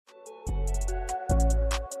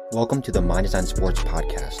Welcome to the Mind Design Sports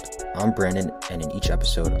Podcast. I'm Brandon, and in each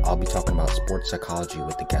episode, I'll be talking about sports psychology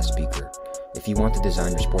with the guest speaker. If you want to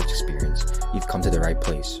design your sports experience, you've come to the right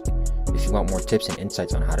place. If you want more tips and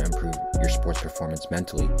insights on how to improve your sports performance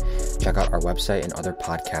mentally, check out our website and other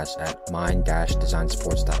podcasts at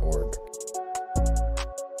mind-designsports.org.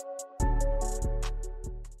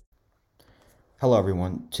 Hello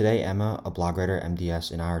everyone. Today Emma, a blog writer at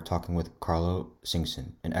MDS, and I are talking with Carlo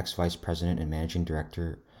Singson, an ex-vice president and managing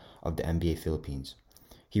director of the NBA Philippines.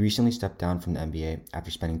 He recently stepped down from the NBA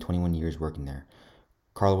after spending 21 years working there.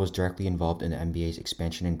 Carlo was directly involved in the NBA's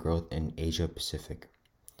expansion and growth in Asia Pacific.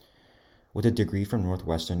 With a degree from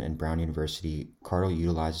Northwestern and Brown University, Carlo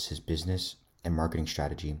utilizes his business and marketing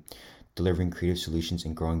strategy, delivering creative solutions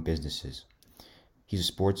and growing businesses. He's a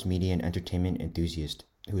sports, media, and entertainment enthusiast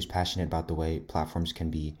who is passionate about the way platforms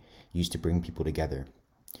can be used to bring people together.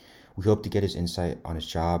 We hope to get his insight on his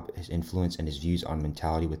job, his influence, and his views on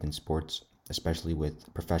mentality within sports, especially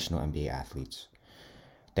with professional NBA athletes.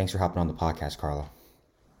 Thanks for hopping on the podcast, Carlo.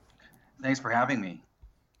 Thanks for having me.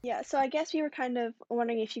 Yeah, so I guess we were kind of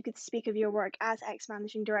wondering if you could speak of your work as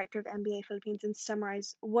ex-managing director of NBA Philippines and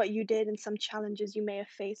summarize what you did and some challenges you may have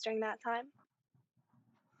faced during that time.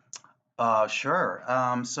 Sure.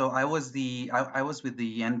 So I was with the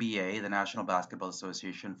NBA, the National Basketball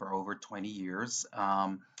Association, for over 20 years.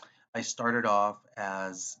 I started off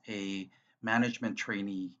as a management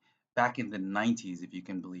trainee back in the 90s, if you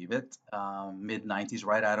can believe it, mid 90s,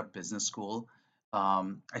 right out of business school.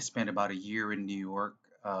 I spent about a year in New York,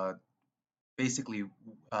 basically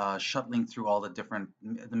shuttling through all the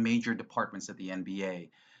major departments at the NBA.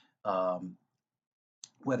 Um,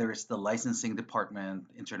 whether it's the licensing department,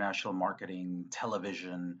 international marketing,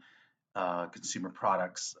 television, consumer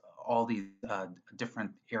products, all these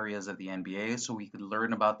different areas of the NBA, so we could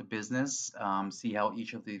learn about the business, see how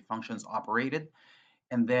each of the functions operated.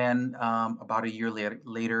 And then about a year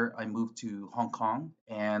later, I moved to Hong Kong,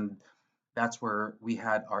 and that's where we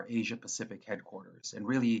had our Asia Pacific headquarters. And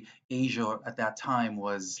really, Asia at that time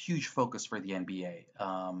was a huge focus for the NBA.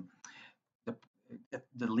 The,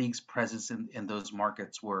 the league's presence in those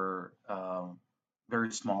markets were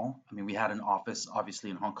very small. I mean, we had an office obviously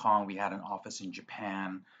in Hong Kong, we had an office in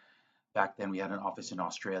Japan. Back then, we had an office in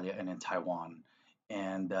Australia and in Taiwan.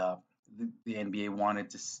 And the NBA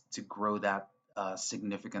wanted to grow that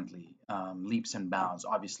significantly, leaps and bounds,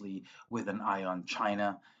 obviously with an eye on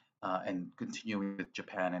China and continuing with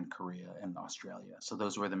Japan and Korea and Australia. So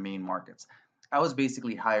those were the main markets. I was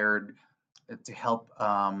basically hired to help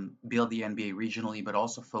build the NBA regionally, but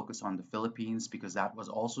also focus on the Philippines because that was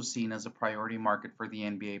also seen as a priority market for the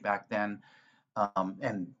NBA back then,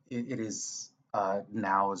 and it is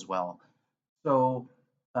now as well. So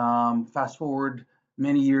fast forward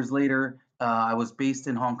many years later, I was based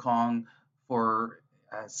in Hong Kong for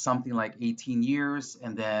something like 18 years,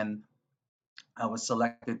 and then I was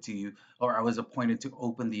I was appointed to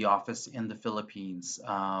open the office in the Philippines.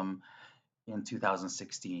 In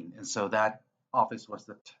 2016. And so that office was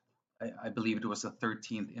I believe it was the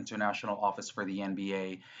 13th international office for the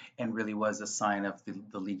NBA and really was a sign of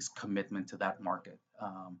the league's commitment to that market.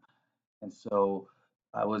 And so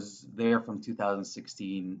I was there from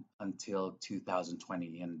 2016 until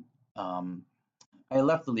 2020. And I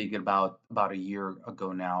left the league about a year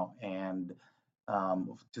ago now and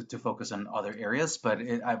to focus on other areas. But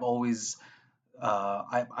I always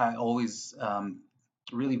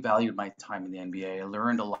really valued my time in the NBA. I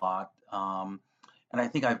learned a lot, and I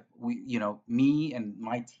think me and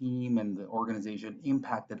my team and the organization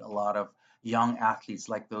impacted a lot of young athletes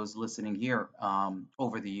like those listening here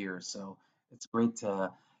over the years. So it's great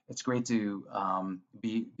to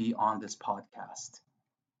be on this podcast.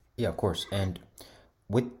 Yeah, of course. And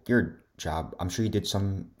with your job, I'm sure you did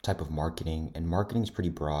some type of marketing, and marketing is pretty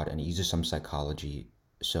broad and it uses some psychology.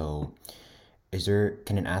 So,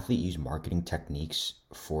 can an athlete use marketing techniques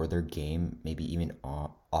for their game, maybe even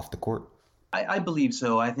off the court? I believe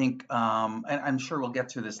so. I think, and I'm sure we'll get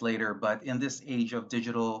to this later, but in this age of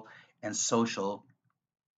digital and social,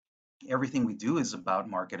 everything we do is about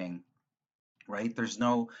marketing, right? There's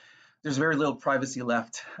very little privacy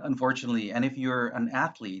left, unfortunately. And if you're an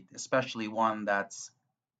athlete, especially one that's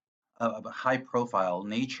of a high profile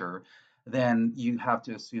nature, then you have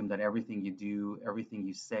to assume that everything you do, everything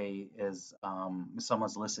you say is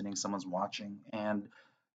someone's listening, someone's watching. And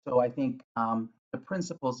so I think the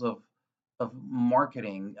principles of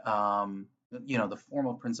marketing, the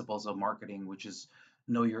formal principles of marketing, which is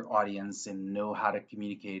know your audience and know how to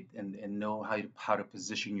communicate and know how to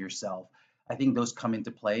position yourself. I think those come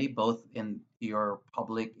into play both in your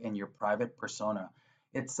public and your private persona.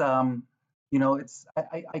 It's it's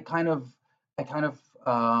I kind of I kind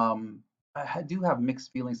of do have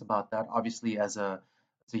mixed feelings about that. Obviously, as a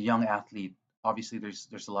young athlete, obviously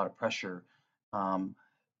there's a lot of pressure, um,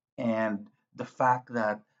 and the fact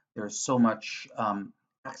that there's so much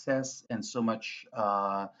access and so much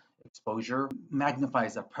exposure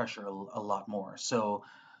magnifies that pressure a lot more. So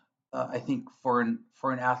I think for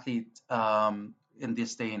an athlete in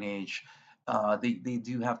this day and age, they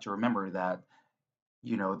do have to remember that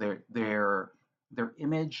their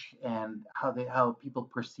image and how people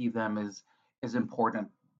perceive them is important,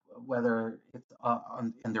 whether it's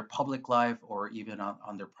in their public life or even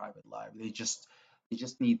on their private life. They just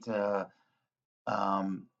need to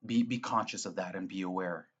be conscious of that and be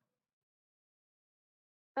aware.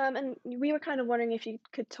 And we were kind of wondering if you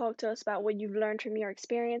could talk to us about what you've learned from your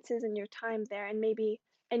experiences and your time there, and maybe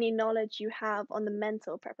any knowledge you have on the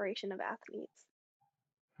mental preparation of athletes.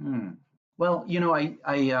 Hmm. Well,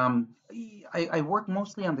 I work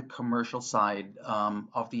mostly on the commercial side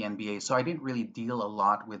of the NBA, so I didn't really deal a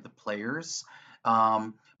lot with the players.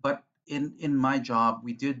 But in my job,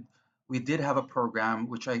 we did have a program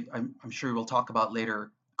which I'm sure we'll talk about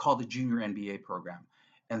later, called the Junior NBA program.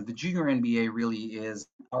 And the Junior NBA really is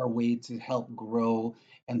our way to help grow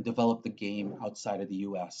and develop the game outside of the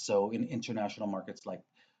US. So in international markets like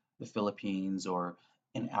the Philippines or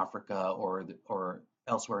in Africa or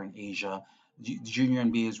elsewhere in Asia. Junior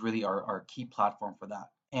NBA is really our key platform for that.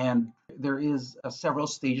 And there is several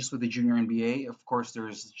stages with the Junior NBA. Of course,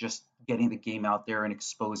 there's just getting the game out there and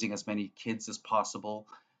exposing as many kids as possible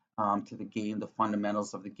to the game, the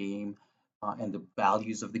fundamentals of the game, and the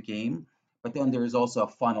values of the game. But then there's also a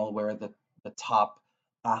funnel where the top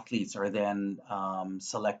athletes are then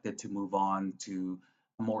selected to move on to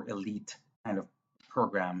a more elite kind of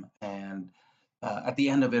program. And at the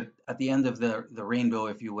end of it, at the end of the rainbow,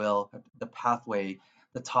 if you will, the pathway,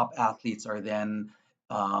 the top athletes are then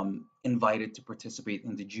invited to participate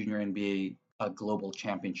in the Junior NBA Global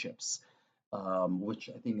Championships, which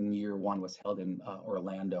I think in year one was held in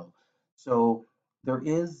Orlando. So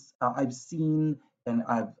I've seen and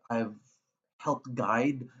I've helped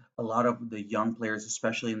guide a lot of the young players,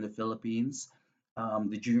 especially in the Philippines.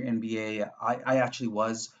 The Junior NBA, I actually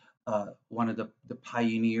was one of the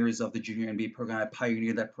pioneers of the Junior NBA program. I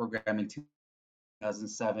pioneered that program in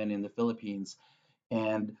 2007 in the Philippines,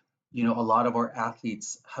 and a lot of our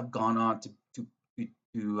athletes have gone on to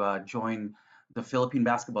join the Philippine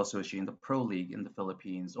Basketball Association, the Pro League in the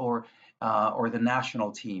Philippines, or the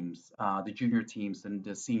national teams, the junior teams, and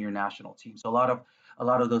the senior national teams. So a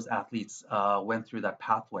lot of those athletes went through that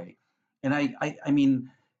pathway, and I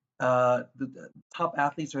mean, the top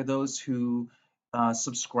athletes are those who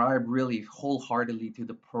subscribe really wholeheartedly to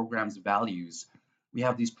the program's values. We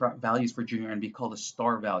have these values for junior NBA called the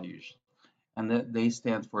STAR values, and they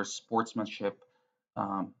stand for sportsmanship,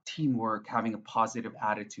 teamwork, having a positive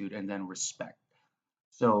attitude, and then respect.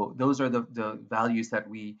 So those are the values that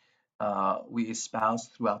we espouse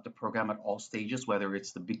throughout the program at all stages, whether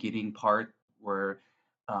it's the beginning part where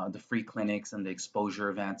the free clinics and the exposure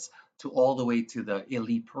events, to all the way to the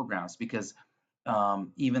elite programs, because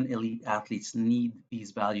even elite athletes need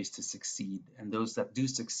these values to succeed, and those that do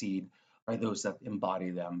succeed are those that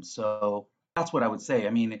embody them. So that's what I would say. I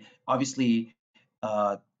mean, obviously,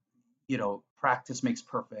 uh, practice makes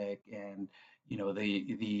perfect, and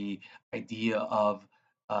the idea of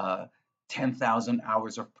uh, 10,000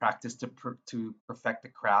 hours of practice to perfect the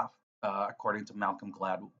craft, according to Malcolm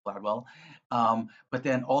Gladwell. But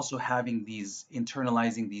then also having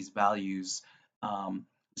internalizing these values,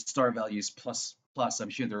 star values plus. I'm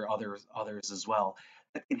sure there are others as well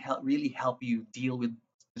that can really help you deal with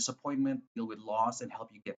disappointment, deal with loss, and help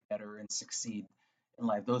you get better and succeed in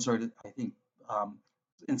life. Those are, I think, um,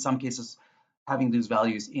 in some cases, having those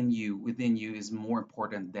values within you is more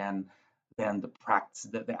important than the practice,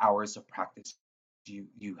 the hours of practice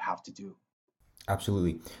you have to do.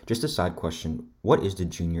 Absolutely. Just a side question. What is the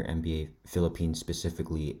Junior NBA Philippines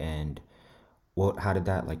specifically, and how did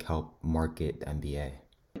that like help market the NBA?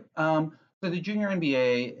 So the Junior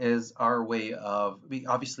NBA is our way of,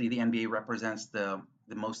 obviously the NBA represents the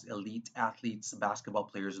most elite athletes, basketball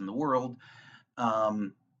players in the world.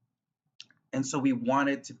 Um, and so we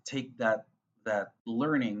wanted to take that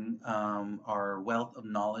learning, our wealth of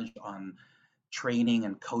knowledge on training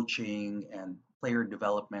and coaching and player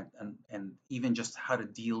development, and even just how to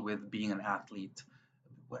deal with being an athlete,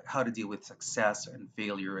 how to deal with success and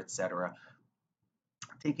failure, etc.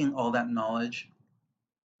 Taking all that knowledge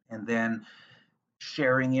and then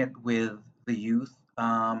sharing it with the youth,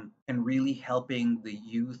 and really helping the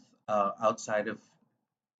youth outside of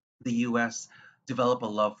the US develop a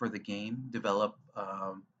love for the game, develop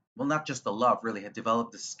well, not just the love, really, had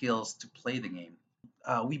developed the skills to play the game.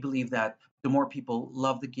 We believe that the more people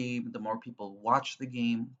love the game, the more people watch the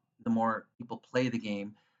game, the more people play the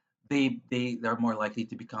game, they're more likely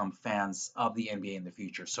to become fans of the NBA in the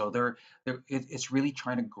future. So it's really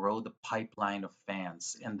trying to grow the pipeline of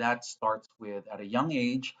fans, and that starts with at a young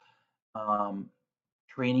age, um,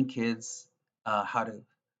 training kids how to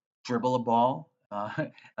dribble a ball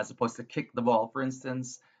as opposed to kick the ball, for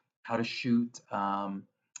instance, how to shoot. All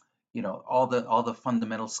the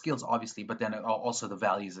fundamental skills obviously, but then also the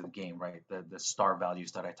values of the game, right? The star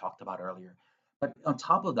values that I talked about earlier. But on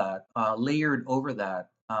top of that, layered over that,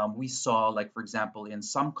 we saw, like, for example, in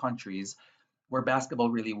some countries where basketball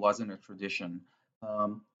really wasn't a tradition,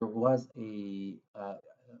 there was a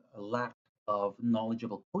lack of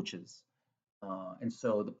knowledgeable coaches, and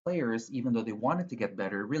so the players, even though they wanted to get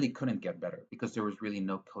better, really couldn't get better because there was really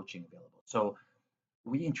no coaching available. So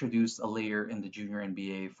we introduced a layer in the junior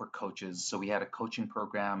NBA for coaches. So we had a coaching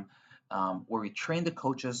program where we trained the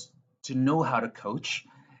coaches to know how to coach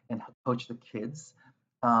and coach the kids,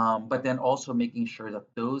 but then also making sure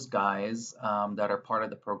that those guys that are part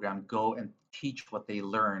of the program go and teach what they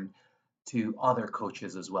learn to other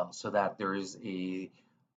coaches as well, so that there is a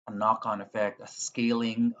knock-on effect, a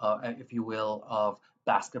scaling, if you will, of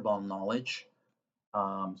basketball knowledge,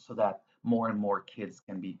 so that more and more kids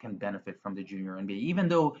can benefit from the junior NBA. Even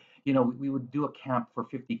though we would do a camp for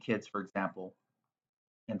 50 kids, for example,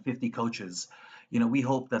 and 50 coaches, we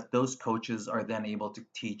hope that those coaches are then able to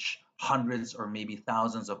teach hundreds or maybe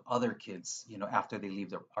thousands of other kids, after they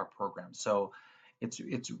leave our program. So it's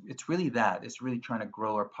really that. It's really trying to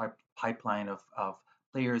grow our pipeline of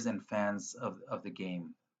players and fans of the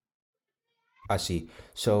game. I see.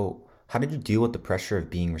 So, how did you deal with the pressure of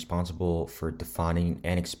being responsible for defining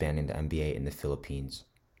and expanding the NBA in the Philippines?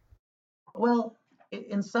 Well,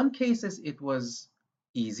 in some cases, it was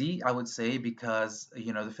easy, I would say, because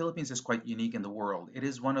the Philippines is quite unique in the world. It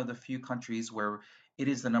is one of the few countries where it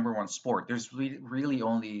is the number one sport. There's really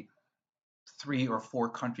only three or four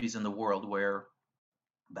countries in the world where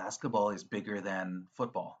basketball is bigger than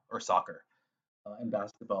football or soccer. And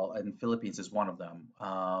basketball in Philippines is one of them,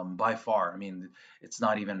 by far. I mean, it's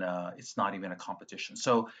not even a competition.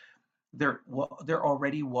 So there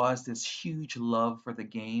already was this huge love for the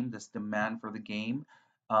game, this demand for the game.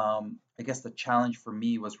 I guess the challenge for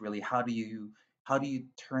me was really how do you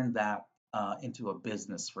turn that into a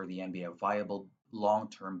business for the NBA, a viable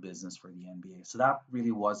long-term business for the NBA. So that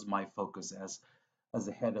really was my focus as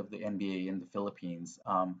the head of the NBA in the Philippines.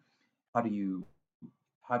 How do you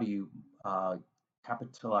how do you uh,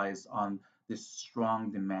 capitalize on this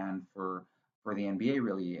strong demand for the NBA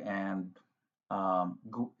really, and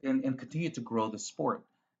and continue to grow the sport.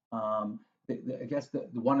 I guess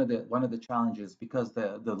one of the challenges, because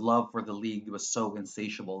the love for the league was so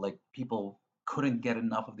insatiable, like people couldn't get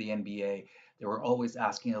enough of the NBA. They were always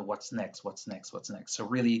asking, "What's next? What's next? What's next?" So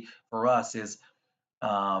really, for us, is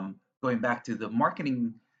going back to the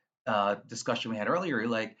marketing discussion we had earlier,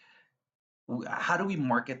 like how do we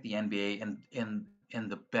market the NBA in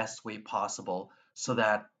the best way possible so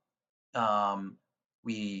that um,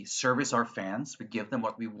 we service our fans, we give them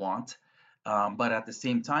what we want, but at the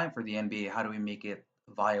same time, for the NBA, how do we make it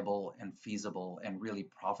viable and feasible and really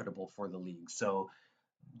profitable for the league? So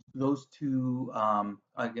those two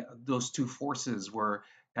forces were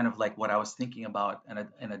kind of like what I was thinking about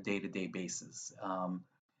in a day-to-day basis. How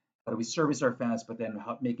do we service our fans, but then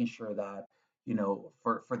making sure that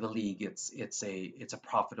for the league, it's a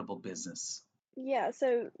profitable business. Yeah,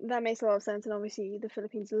 so that makes a lot of sense, and obviously the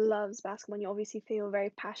Philippines loves basketball, and you obviously feel very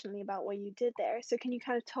passionately about what you did there. So can you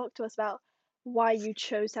kind of talk to us about why you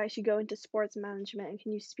chose to actually go into sports management, and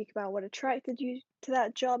can you speak about what attracted you to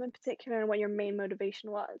that job in particular and what your main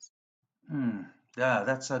motivation was? Hmm. Yeah,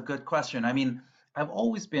 that's a good question. I mean, I've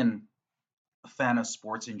always been a fan of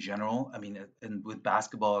sports in general. I mean, and with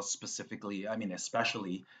basketball specifically, I mean,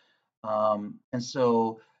 especially. And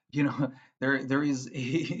so, there is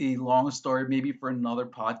a long story maybe for another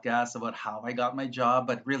podcast about how I got my job,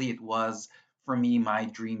 but really it was, for me, my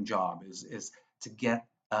dream job is to get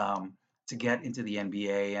to get into the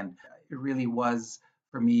NBA, and it really was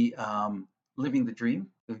for me, living the dream,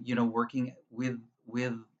 working with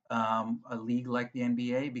a league like the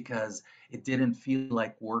NBA, because it didn't feel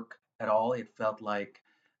like work at all. It felt like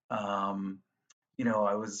um,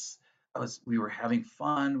 we were having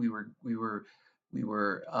fun. We were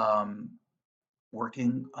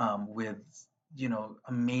working with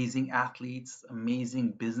amazing athletes,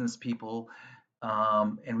 amazing business people,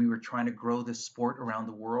 and we were trying to grow this sport around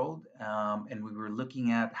the world. And we were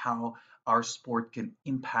looking at how our sport can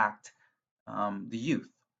impact the youth.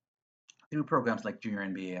 through programs like Junior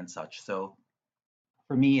NBA and such. So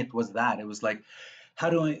for me, it was that. It was like, how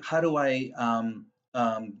do I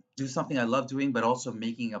do something I love doing, but also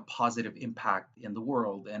making a positive impact in the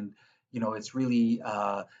world? And it's really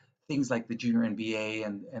things like the Junior NBA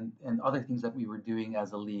and other things that we were doing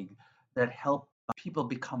as a league that help people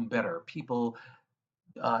become better. People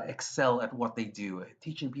excel at what they do,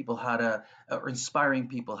 teaching people how to, or inspiring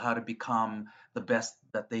people how to become the best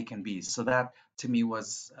that they can be. So that to me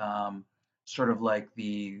was sort of like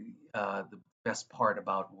the best part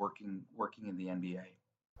about working in the NBA.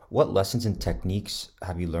 What lessons and techniques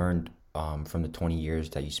have you learned from the 20 years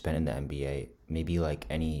that you spent in the NBA? Maybe like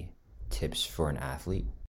any tips for an athlete?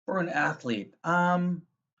 For an athlete, well,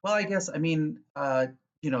 I guess I mean,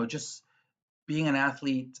 just being an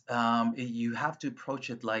athlete, you have to approach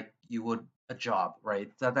it like you would a job,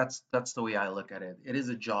 right? That's the way I look at it. It is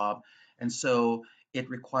a job, and so it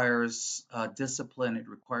requires discipline. It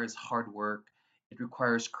requires hard work. It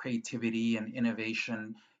requires creativity and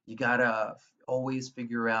innovation. You gotta always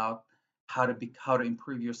figure out how to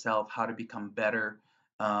improve yourself, how to become better.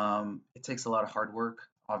 It takes a lot of hard work,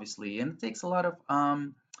 obviously, and it takes a lot of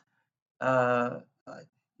uh, uh,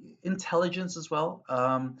 intelligence as well.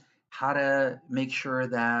 How to make sure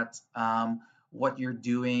that what you're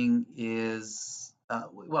doing is,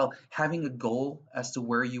 well, having a goal as to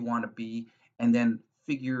where you want to be, and then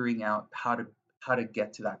figuring out how to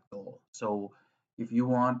get to that goal. So if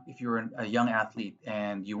you're a young athlete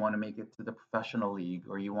and you want to make it to the professional league,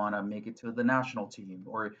 or you want to make it to the national team,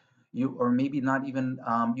 or maybe not even,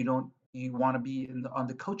 you want to be on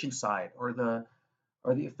the coaching side or the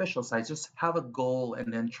official side, just have a goal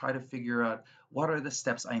and then try to figure out what are the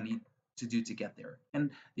steps I need to do to get there.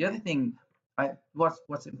 And the other thing,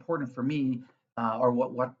 what's important for me, or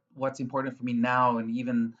what's important for me now and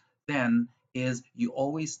even then, is you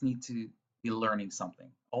always need to be learning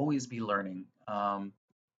something. Always be learning.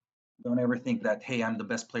 Don't ever think that, hey, I'm the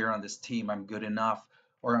best player on this team, I'm good enough,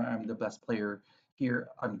 or I'm the best player here,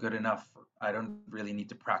 I'm good enough. I don't really need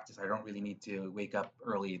to practice. I don't really need to wake up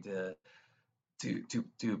early to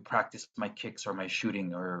practice my kicks or my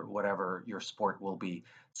shooting or whatever your sport will be.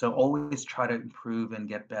 So always try to improve and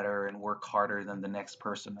get better and work harder than the next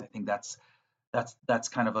person. I think that's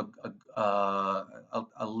kind of a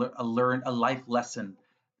life lesson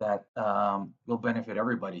that will benefit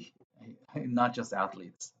everybody, not just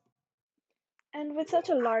athletes. And with such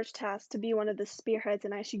a large task to be one of the spearheads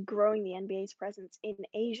and actually growing the NBA's presence in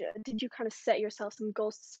Asia, did you kind of set yourself some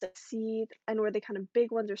goals to succeed? And were they kind of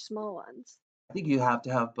big ones or small ones? I think you have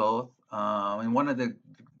to have both. And one of the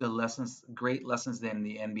lessons, great lessons that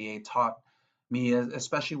the NBA taught me,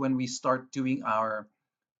 especially when we start doing our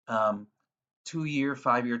um, 2 year,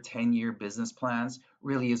 5 year, 10-year business plans,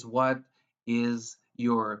 really is what is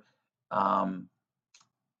your, um,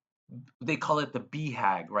 they call it the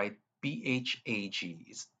BHAG, right? BHAG.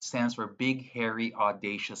 It stands for Big, Hairy,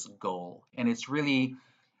 Audacious Goal. And it's really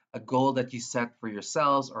a goal that you set for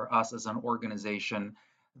yourselves or us as an organization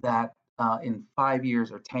that in 5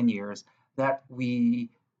 years or 10 years that we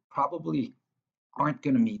probably aren't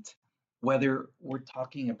going to meet, whether we're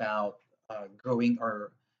talking about growing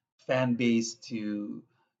our fan base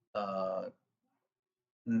uh,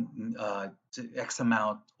 to X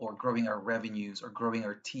amount, or growing our revenues, or growing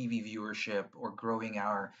our TV viewership, or growing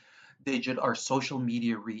our social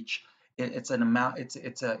media reach. It's an amount.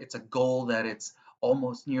 It's a goal that it's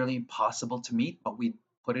almost nearly impossible to meet, but we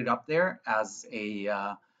put it up there as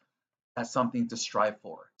something to strive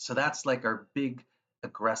for. So that's like our big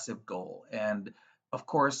aggressive goal. And of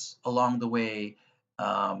course, along the way,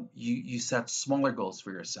 you set smaller goals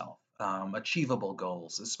for yourself, achievable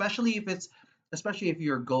goals, especially if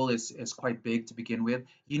your goal is quite big to begin with.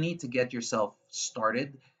 You need to get yourself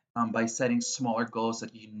started by setting smaller goals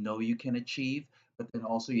that you know you can achieve. But then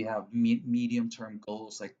also you have medium term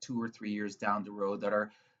goals like 2 or 3 years down the road that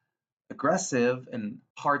are aggressive and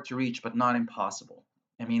hard to reach, but not impossible.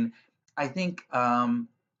 I mean, I think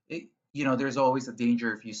there's always a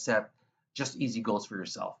danger if you set just easy goals for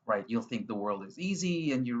yourself, right? You'll think the world is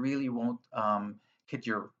easy, and you really won't hit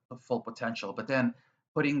your full potential. But then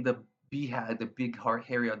putting the big, hard,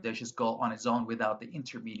 hairy, audacious goal on its own without the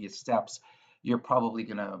intermediate steps, you're probably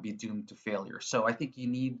gonna be doomed to failure. So I think you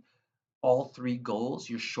need all three goals: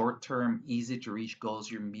 your short term, easy to reach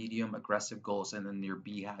goals, your medium, aggressive goals, and then your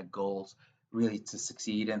BHAG goals, really to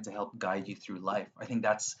succeed and to help guide you through life. I think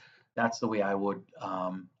that's the way I would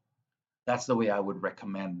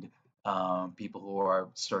recommend people who are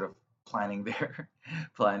sort of planning their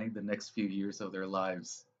planning the next few years of their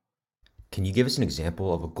lives. Can you give us an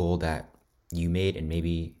example of a goal that you made and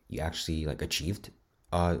maybe you actually like achieved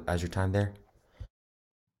as your time there?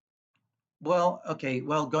 Well, okay.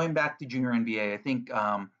 Well, going back to junior NBA, I think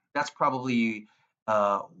that's probably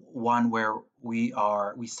one where we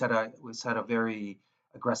set a very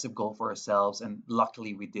aggressive goal for ourselves, and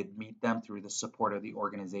luckily we did meet them through the support of the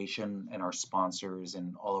organization and our sponsors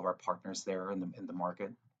and all of our partners there in the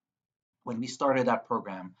market. When we started that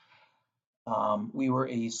program, we were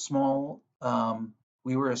a small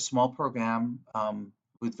program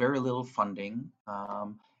with very little funding,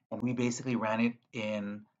 and we basically ran it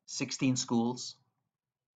in 16 schools,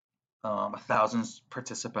 1,000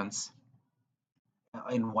 participants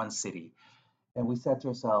in one city. And we said to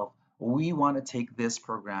ourselves, we want to take this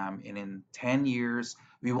program and in 10 years,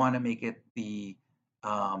 we want to make it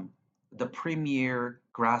um, the premier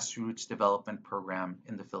grassroots development program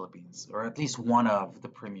in the Philippines, or at least one of the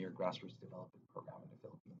premier grassroots development program in the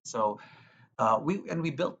Philippines. So we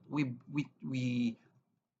built we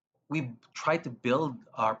tried to build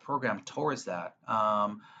our program towards that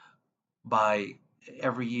by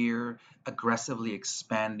every year aggressively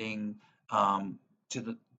expanding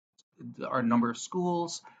to our number of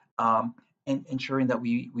schools, and ensuring that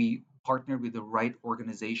we partner with the right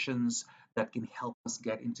organizations that can help us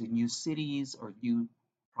get into new cities or new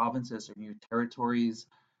provinces or new territories.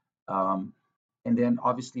 Um, and then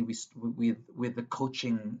obviously with the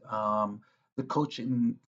coaching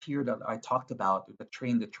tier that I talked about, the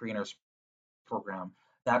train the trainers program,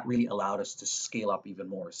 that really allowed us to scale up even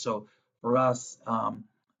more. So for us,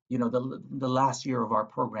 the last year of our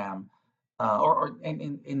program, or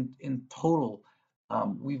in total,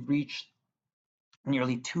 we've reached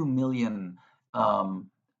nearly 2 million um,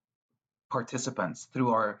 participants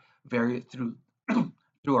through our very through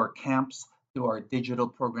through our camps, through our digital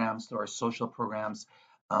programs, through our social programs,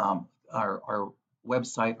 our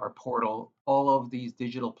website, our portal, all of these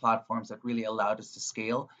digital platforms that really allowed us to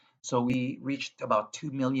scale. So we reached about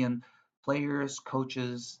 2 million players,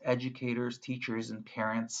 coaches, educators, teachers, and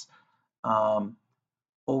parents, um,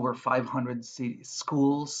 over 500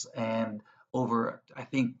 schools, and over, I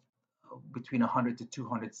think, between 100 to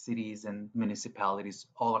 200 cities and municipalities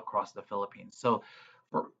all across the Philippines. So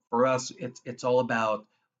for us, it's all about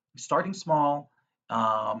starting small,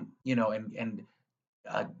 and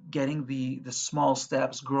getting the small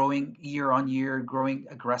steps, growing year on year, growing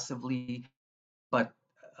aggressively, but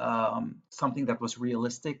something that was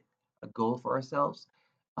realistic, a goal for ourselves.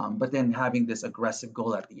 But then having this aggressive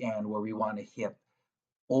goal at the end where we want to hit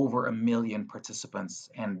over 1 million participants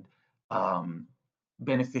and um,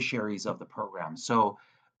 beneficiaries of the program. So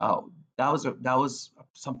uh, that was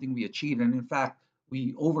something we achieved, and in fact,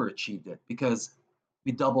 we overachieved it because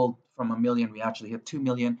we doubled from 1 million. We actually hit 2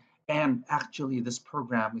 million, and actually, this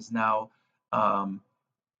program is now um,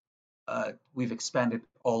 we've expanded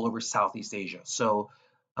all over Southeast Asia. So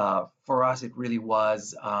for us, it really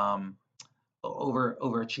was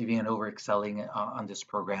overachieving and over excelling on this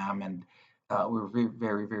program, and we're very,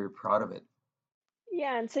 very, very proud of it.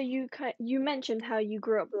 Yeah, and so you mentioned how you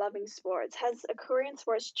grew up loving sports. Has a career in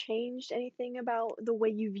sports changed anything about the way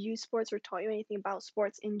you view sports or taught you anything about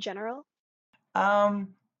sports in general?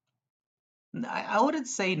 Um, I wouldn't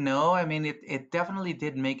say no. I mean, it definitely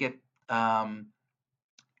did make it. Um,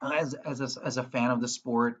 as a fan of the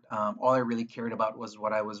sport, all I really cared about was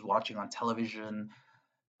what I was watching on television.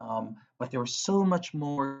 But there was so much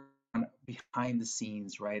more behind the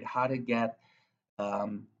scenes, right? How to get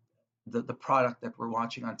um, the product that we're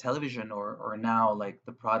watching on television, or now like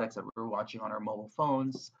the products that we're watching on our mobile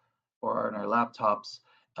phones or on our laptops.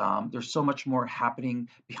 There's so much more happening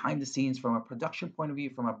behind the scenes from a production point of view,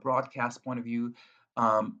 from a broadcast point of view,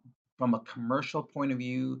 um, from a commercial point of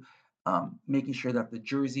view, making sure that the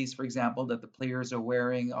jerseys, for example, that the players are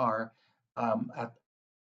wearing are at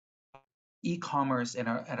e-commerce and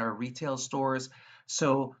at our retail stores.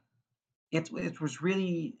 So it was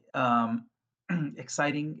really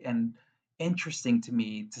exciting and interesting to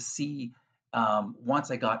me to see, once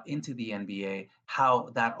I got into the NBA, how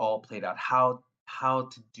that all played out, how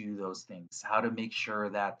to do those things, how to make sure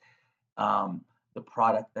that um, the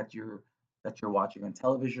product that you're watching on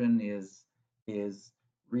television is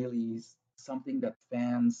really something that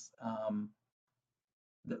fans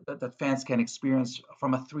can experience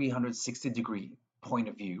from a 360-degree point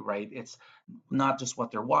of view, right? It's not just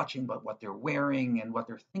what they're watching, but what they're wearing and what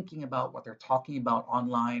they're thinking about, what they're talking about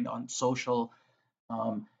online, on social.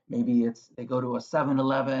 Maybe it's they go to a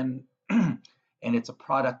 7-Eleven and it's a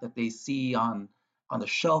product that they see on the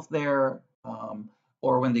shelf there,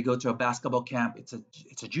 or when they go to a basketball camp,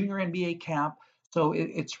 it's a junior NBA camp. So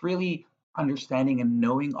it's really understanding and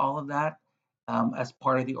knowing all of that as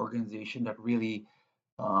part of the organization that really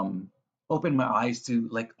um, opened my eyes to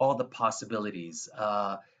like all the possibilities.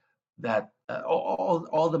 that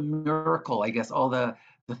all the miracle, I guess, all the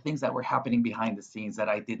things that were happening behind the scenes that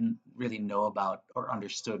I didn't really know about or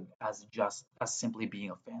understood as just as simply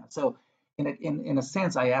being a fan. So in a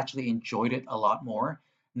sense, I actually enjoyed it a lot more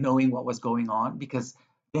knowing what was going on, because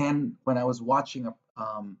then when I was watching a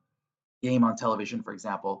game on television, for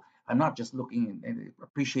example, I'm not just looking and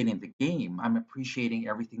appreciating the game. I'm appreciating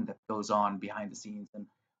everything that goes on behind the scenes and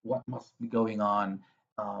what must be going on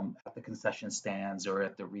at the concession stands or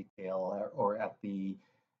at the retail or at the,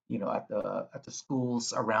 at the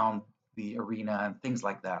schools around the arena and things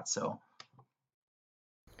like that. So,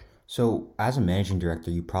 So, as a managing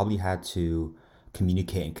director, you probably had to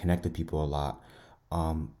communicate and connect with people a lot.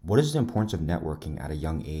 What is the importance of networking at a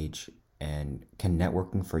young age, and can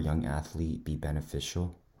networking for a young athlete be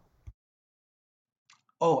beneficial?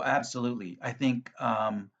 oh, absolutely. I think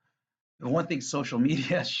the one thing social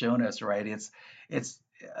media has shown us, right? It's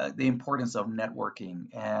the importance of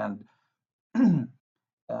networking and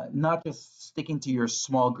not just sticking to your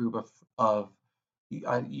small group of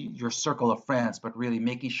your circle of friends, but really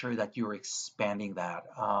making sure that you're expanding that.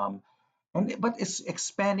 But it's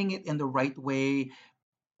expanding it in the right way,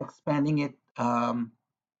 expanding it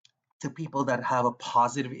to people that have a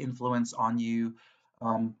positive influence on you,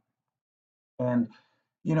 um, and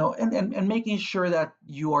and making sure that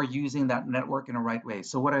you are using that network in the right way.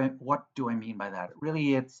 So what do I mean by that?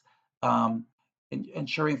 Really, it's um,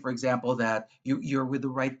 ensuring, for example, that you're with the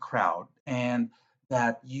right crowd, and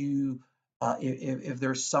that if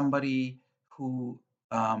there's somebody who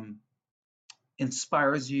um,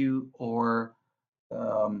 inspires you, or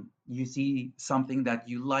you see something that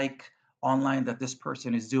you like online that this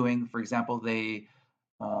person is doing. For example, they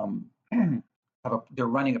um, they're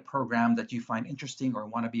running a program that you find interesting or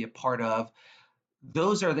want to be a part of.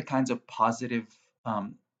 Those are the kinds of positive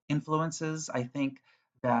um, influences, I think,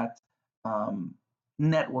 that um,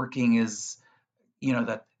 networking is,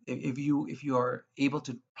 that if you are able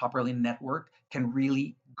to properly network, can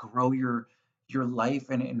really grow your life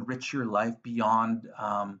and enrich your life beyond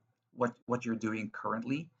what you're doing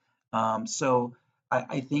currently. So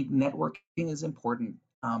I think networking is important,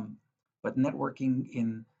 but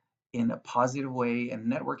networking in a positive way, and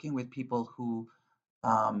networking with people who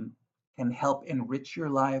um, can help enrich your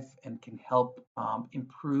life and can help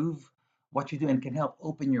improve what you do and can help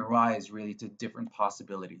open your eyes really to different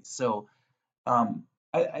possibilities. So um,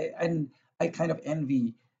 and I kind of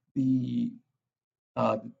envy the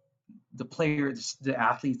uh, the players, the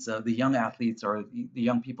athletes, the young athletes, or the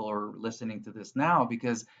young people who are listening to this now,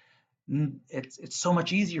 because it's so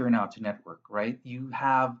much easier now to network, right? You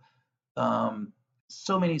have um,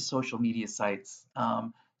 so many social media sites,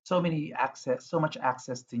 so much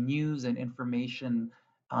access to news and information.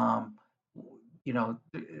 Um,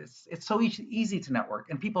 it's so easy to network,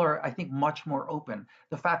 and people are, I think, much more open.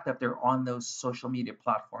 The fact that they're on those social media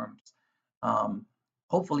platforms um,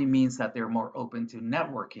 hopefully means that they're more open to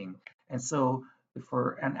networking, and so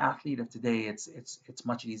for an athlete of today, it's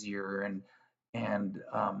much easier, and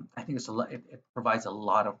I think it provides a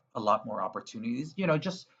lot more opportunities.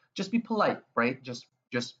 Just be polite, right?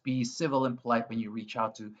 Just be civil and polite when you reach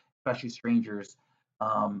out to, especially strangers,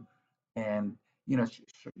 um, and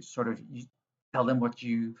sort of you tell them what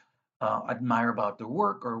you admire about their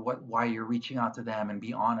work, or why you're reaching out to them, and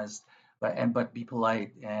be honest, but be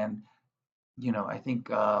polite. And I think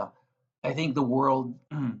the world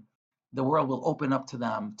will open up to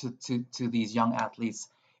them, to these young athletes,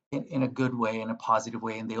 in a good way, in a positive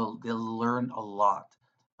way, and they'll learn a lot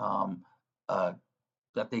um, uh,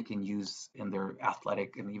 that they can use in their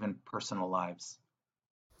athletic and even personal lives.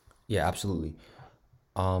 Yeah, absolutely.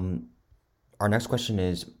 Um, our next question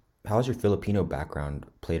is, how has your Filipino background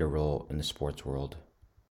played a role in the sports world?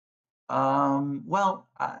 Well,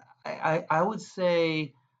 I would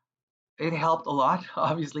say it helped a lot,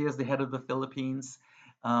 obviously, as the head of the Philippines,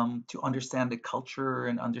 to understand the culture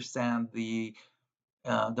and understand the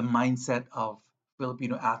mindset of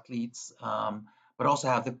Filipino athletes, but also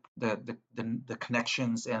have the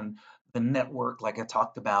connections and the network, like I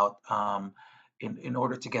talked about, in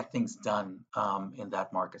order to get things done in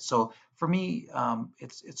that market. So for me,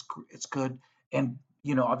 it's good, and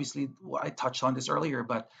obviously I touched on this earlier,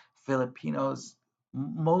 but Filipinos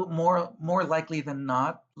more likely than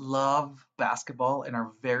not love basketball and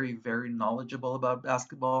are very, very knowledgeable about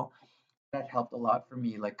basketball. That helped a lot for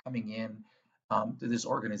me, like coming in to this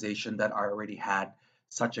organization that I already had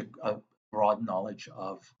such a broad knowledge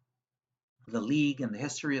of the league and the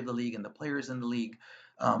history of the league and the players in the league,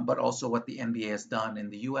 but also what the NBA has done in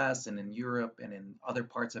the US and in Europe and in other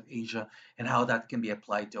parts of Asia, and how that can be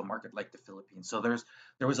applied to a market like the Philippines. So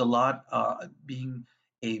there was a lot, being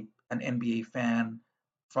an NBA fan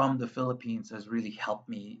from the Philippines has really helped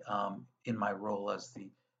me in my role as the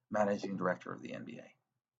managing director of the NBA.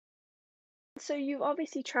 So you've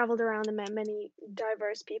obviously traveled around and met many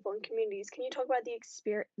diverse people and communities. Can you talk about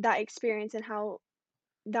that experience and how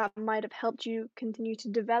that might have helped you continue to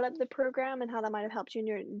develop the program and how that might have helped you in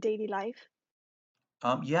your daily life?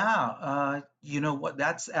 Yeah, you know what?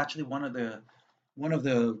 That's actually one of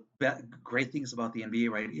the great things about the NBA,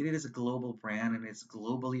 right? It is a global brand and it's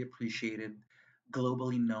globally appreciated,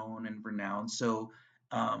 globally known and renowned. So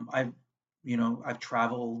I've I've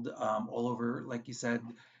traveled all over, like you said,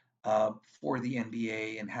 uh, for the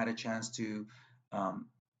NBA and had a chance to um,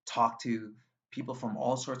 talk to people from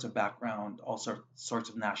all sorts of background, sorts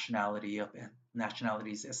of nationalities,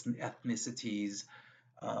 ethnicities.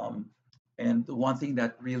 Um, and the one thing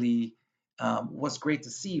that really was great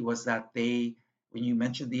to see was that when you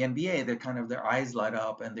mentioned the NBA, they're kind of their eyes light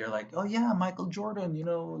up and they're like, oh yeah, Michael Jordan,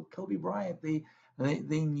 Kobe Bryant.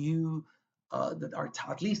 They knew that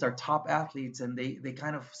at least our top athletes, and they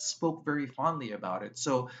kind of spoke very fondly about it.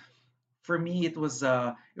 So for me, it was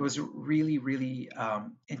really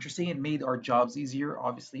interesting. It made our jobs easier.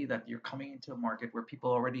 Obviously, that you're coming into a market where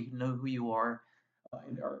people already know who you are,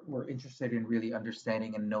 and were interested in really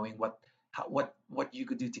understanding and knowing what you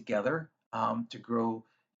could do together to grow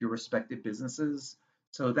your respective businesses.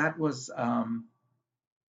 So that was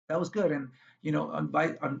good. And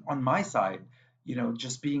on my side,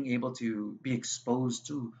 just being able to be exposed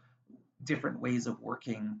to different ways of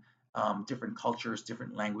working, different cultures,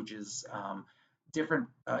 different languages, different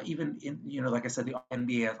even in like I said, the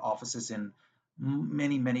NBA has offices in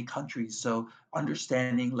many countries. So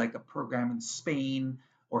understanding like a program in Spain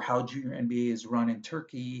or how junior NBA is run in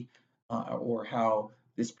Turkey, or how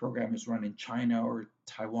this program is run in China or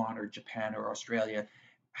Taiwan or Japan or Australia,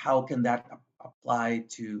 how can that apply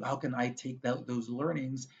to how can I take those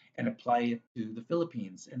learnings and apply it to the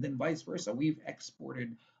Philippines, and then vice versa. We've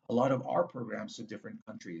exported a lot of our programs to different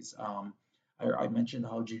countries. I mentioned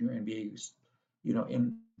how junior NBA,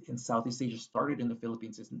 in Southeast Asia started in the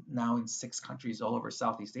Philippines, is now in 6 countries all over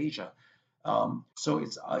Southeast Asia. So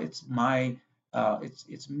it's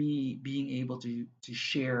me being able to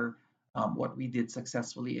share what we did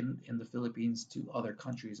successfully in the Philippines to other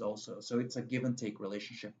countries also. So it's a give and take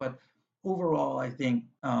relationship. But overall, I think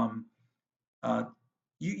uh,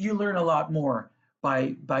 you learn a lot more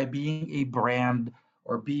by being a brand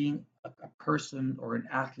or being a person or an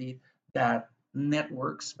athlete that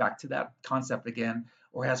networks, back to that concept again,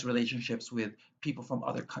 or has relationships with people from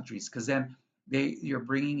other countries, because then you're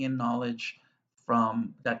bringing in knowledge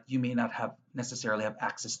from that you may not have necessarily have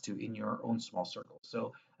access to in your own small circle.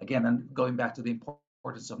 So again, and going back to the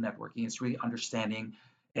importance of networking, it's really understanding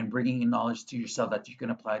and bringing in knowledge to yourself that you can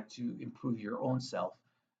apply to improve your own self,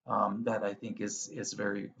 that I think is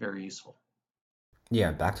very useful.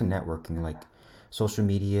 Yeah, back to networking, like social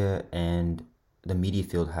media and the media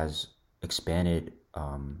field has expanded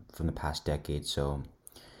from the past decade. So,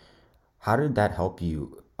 how did that help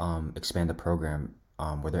you expand the program?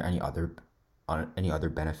 Were there any other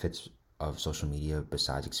benefits of social media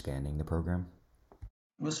besides expanding the program?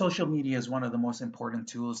 Well, social media is one of the most important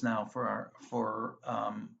tools now for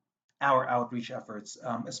our outreach efforts,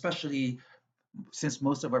 especially since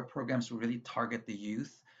most of our programs really target the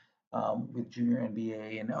youth, with junior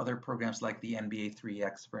NBA and other programs like the NBA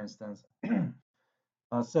 3X, for instance.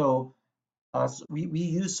 So we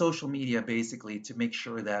use social media basically to make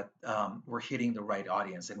sure that we're hitting the right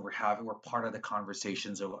audience and we're part of the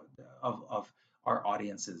conversations of our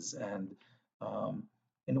audiences, um,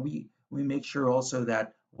 and we make sure also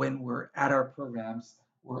that when we're at our programs,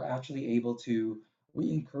 we're actually able to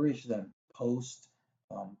we encourage them post,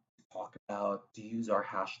 talk about, to use our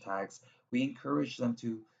hashtags. We encourage them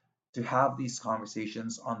to have these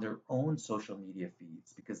conversations on their own social media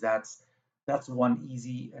feeds, because that's one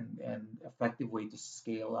easy and effective way to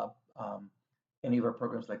scale up any of our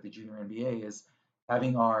programs like the Junior NBA, is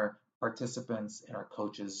having our participants and our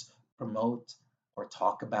coaches promote or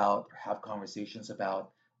talk about or have conversations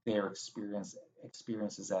about their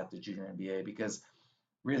experiences at the Junior NBA, because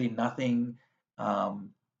really um,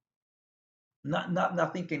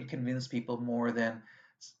 nothing can convince people more than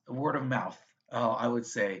word of mouth, I would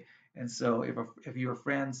say. And so if your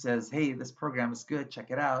friend says, "Hey, this program is good, check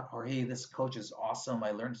it out," or "Hey, this coach is awesome, I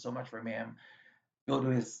learned so much from him, go to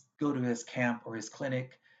his camp or his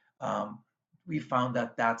clinic," um, we found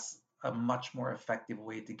that that's a much more effective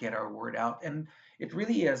way to get our word out. And it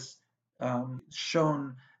really has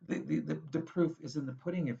shown the proof is in the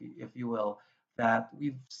pudding, if you will, that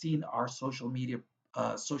we've seen our social media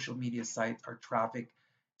sites, our traffic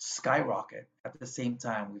skyrocket. At the same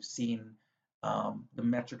time, we've seen the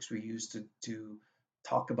metrics we use to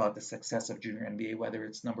talk about the success of junior NBA, whether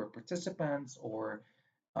it's number of participants or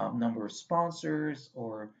number of sponsors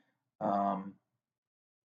or um,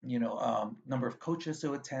 number of coaches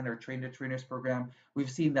who attend our train the trainers program. We've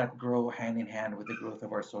seen that grow hand in hand with the growth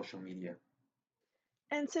of our social media.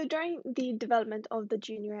 And so during the development of the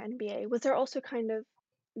junior NBA, was there also kind of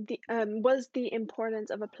was the importance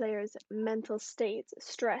of a player's mental state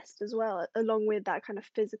stressed as well, along with that kind of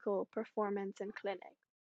physical performance and clinic?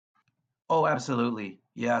 Oh, absolutely.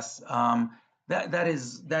 Yes. That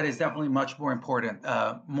is definitely much more important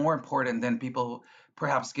than people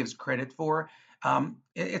perhaps gives credit for.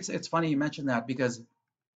 It's funny you mentioned that because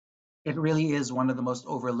it really is one of the most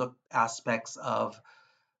overlooked aspects of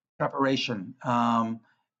preparation, and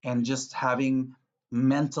just having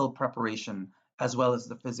mental preparation as well as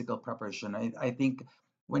the physical preparation. I think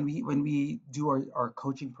when we do our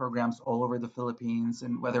coaching programs all over the Philippines,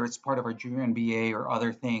 and whether it's part of our junior NBA or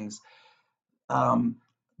other things, um,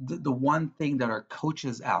 the one thing that our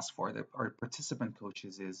coaches ask for, that our participant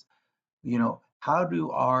coaches, is, how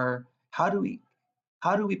do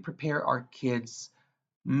we prepare our kids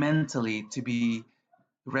mentally to be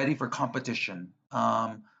ready for competition,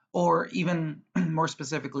 or even more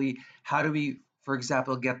specifically, how do we, for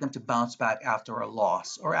example, get them to bounce back after a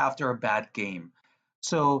loss or after a bad game.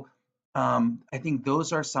 So I think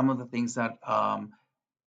those are some of the things that are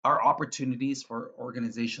opportunities for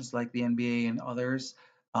organizations like the NBA and others,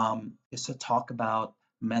 is to talk about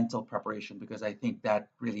mental preparation, because I think that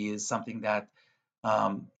really is something that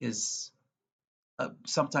is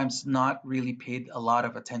sometimes not really paid a lot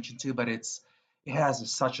of attention to, but it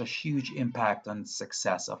has such a huge impact on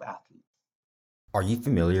success of athletes. Are you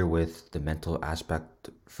familiar with the mental aspect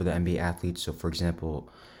for the NBA athletes? So, for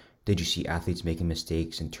example, did you see athletes making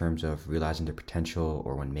mistakes in terms of realizing their potential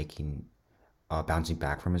or when making bouncing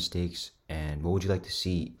back from mistakes? And what would you like to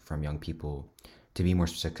see from young people to be more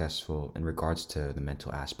successful in regards to the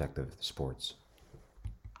mental aspect of the sports?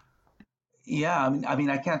 Yeah, I mean,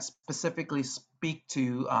 I can't specifically speak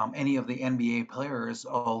to any of the NBA players,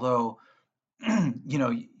 although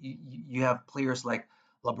you have players like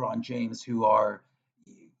LeBron James who are,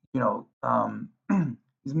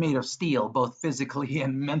 he's made of steel, both physically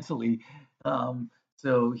and mentally.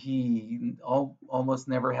 So he almost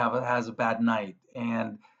never has a bad night,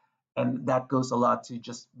 and that goes a lot to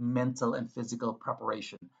just mental and physical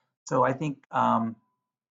preparation. So I think, well,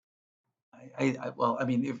 I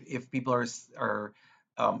mean, if people are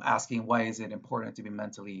asking why is it important to be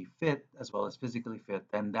mentally fit as well as physically fit,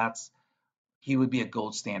 then that's he would be a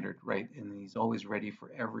gold standard, right? And he's always ready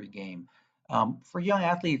for every game. For young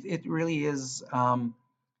athletes, it really is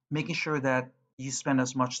making sure that you spend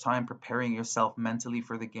as much time preparing yourself mentally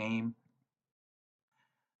for the game,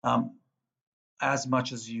 um, as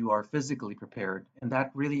much as you are physically prepared, and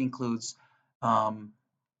that really includes um,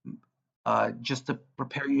 just to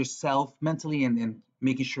prepare yourself mentally, and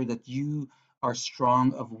making sure that you are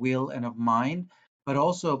strong of will and of mind. But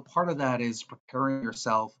also part of that is preparing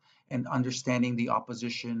yourself and understanding the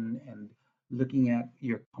opposition and looking at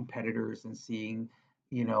your competitors and seeing,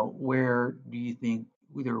 where do you think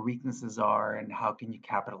their weaknesses are and how can you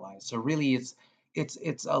capitalize. So really,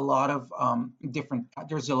 it's a lot of different.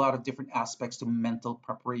 There's a lot of different aspects to mental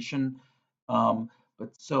preparation. Um, but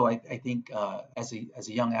so I think, as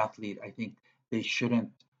a young athlete, I think they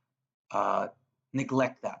shouldn't uh,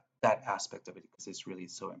 neglect that aspect of it, because it's really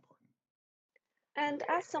so important. And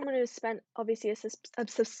as someone who's spent obviously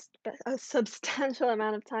a substantial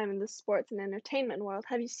amount of time in the sports and entertainment world,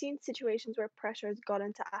 have you seen situations where pressure has got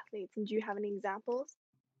into athletes, and do you have any examples?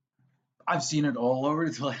 I've seen it all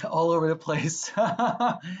over all over the place.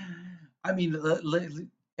 I mean,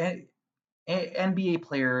 NBA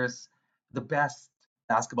players, the best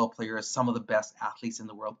basketball players, some of the best athletes in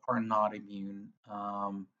the world are not immune.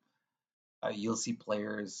 You'll see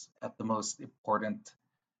players at the most important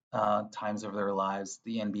times of their lives,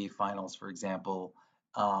 the NBA Finals, for example,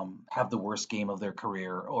 have the worst game of their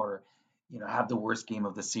career, or have the worst game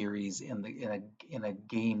of the series in a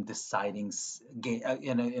game deciding game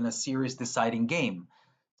in a series deciding game.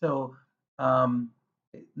 So um,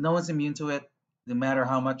 no one's immune to it. No matter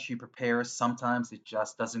how much you prepare, sometimes it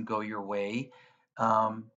just doesn't go your way.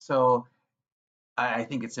 So I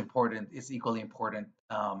think it's important. It's equally important.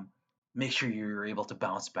 Make sure you're able to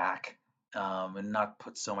bounce back, and not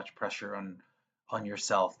put so much pressure on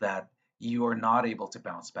yourself that you are not able to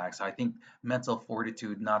bounce back. So I think mental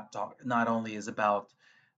fortitude not only is about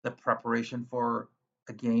the preparation for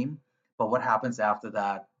a game, but what happens after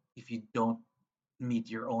that if you don't meet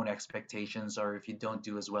your own expectations, or if you don't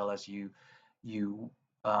do as well as you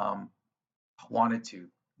um, wanted to.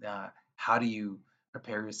 How do you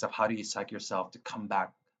prepare yourself? How do you psych yourself to come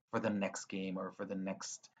back for the next game or for the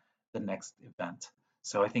next event?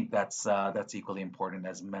 So I think that's equally important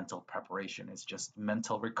as mental preparation. It's just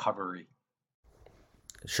mental recovery.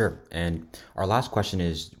 Sure. And our last question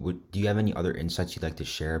is, do you have any other insights you'd like to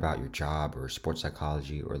share about your job or sports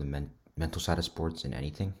psychology or the mental side of sports in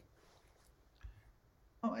anything?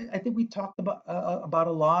 Oh, I think we talked about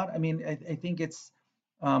a lot. I mean, I think it's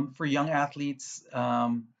for young athletes.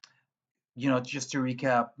 Just to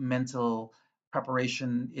recap, mental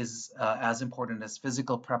preparation is as important as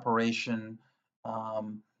physical preparation.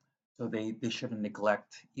 Um, so they shouldn't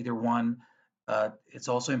neglect either one. It's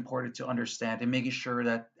also important to understand and making sure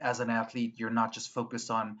that as an athlete, you're not just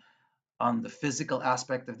focused on the physical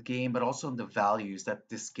aspect of the game, but also on the values that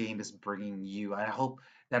this game is bringing you. I hope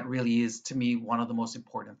that really is, to me, one of the most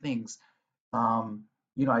important things.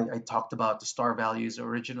 I talked about the star values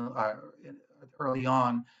early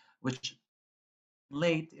on, which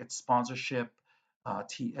late it's sponsorship,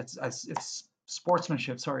 it's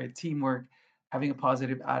sportsmanship, sorry, teamwork, having a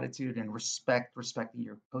positive attitude and respecting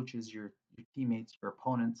your coaches, your teammates, your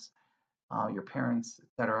opponents, your parents,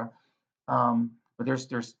 etc. But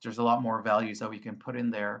there's a lot more values that we can put in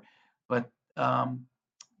there. But um,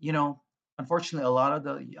 you know, unfortunately,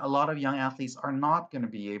 a lot of young athletes are not going to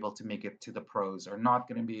be able to make it to the pros, are not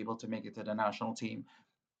going to be able to make it to the national team.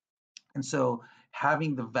 And so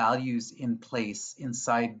having the values in place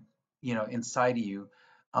inside you,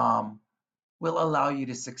 um, will allow you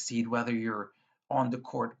to succeed whether you're on the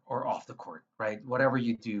court or off the court, right? Whatever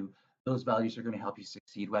you do, those values are going to help you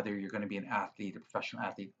succeed, whether you're going to be an athlete, a professional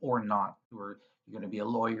athlete, or not, or you're going to be a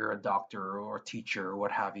lawyer, a doctor, or a teacher, or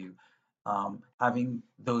what have you. Having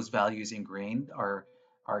those values ingrained are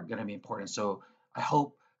going to be important. So I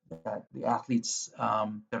hope that the athletes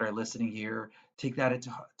that are listening here take that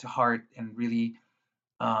to heart and really,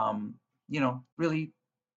 really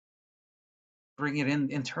bring it in,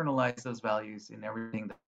 internalize those values in everything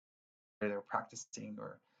that they're practicing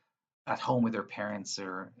or at home with their parents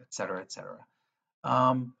or et cetera, et cetera.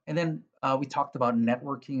 And then we talked about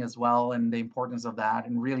networking as well and the importance of that.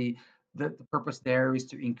 And really, the purpose there is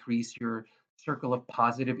to increase your circle of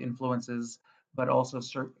positive influences, but also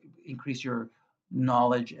increase your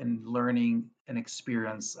knowledge and learning and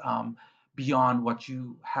experience beyond what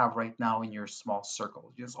you have right now in your small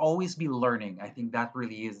circle. Just always be learning. I think that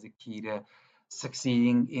really is the key to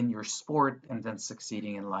succeeding in your sport and then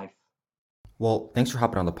succeeding in life. Well, thanks for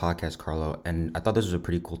hopping on the podcast, Carlo. And I thought this was a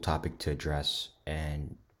pretty cool topic to address,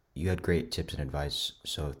 and you had great tips and advice.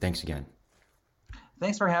 So thanks again.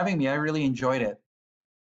 Thanks for having me. I really enjoyed it.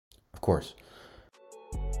 Of course.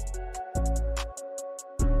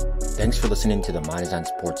 Thanks for listening to the My Design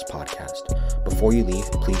Sports podcast. Before you leave,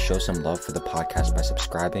 please show some love for the podcast by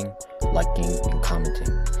subscribing, liking, and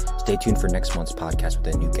commenting. Stay tuned for next month's podcast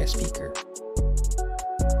with a new guest speaker.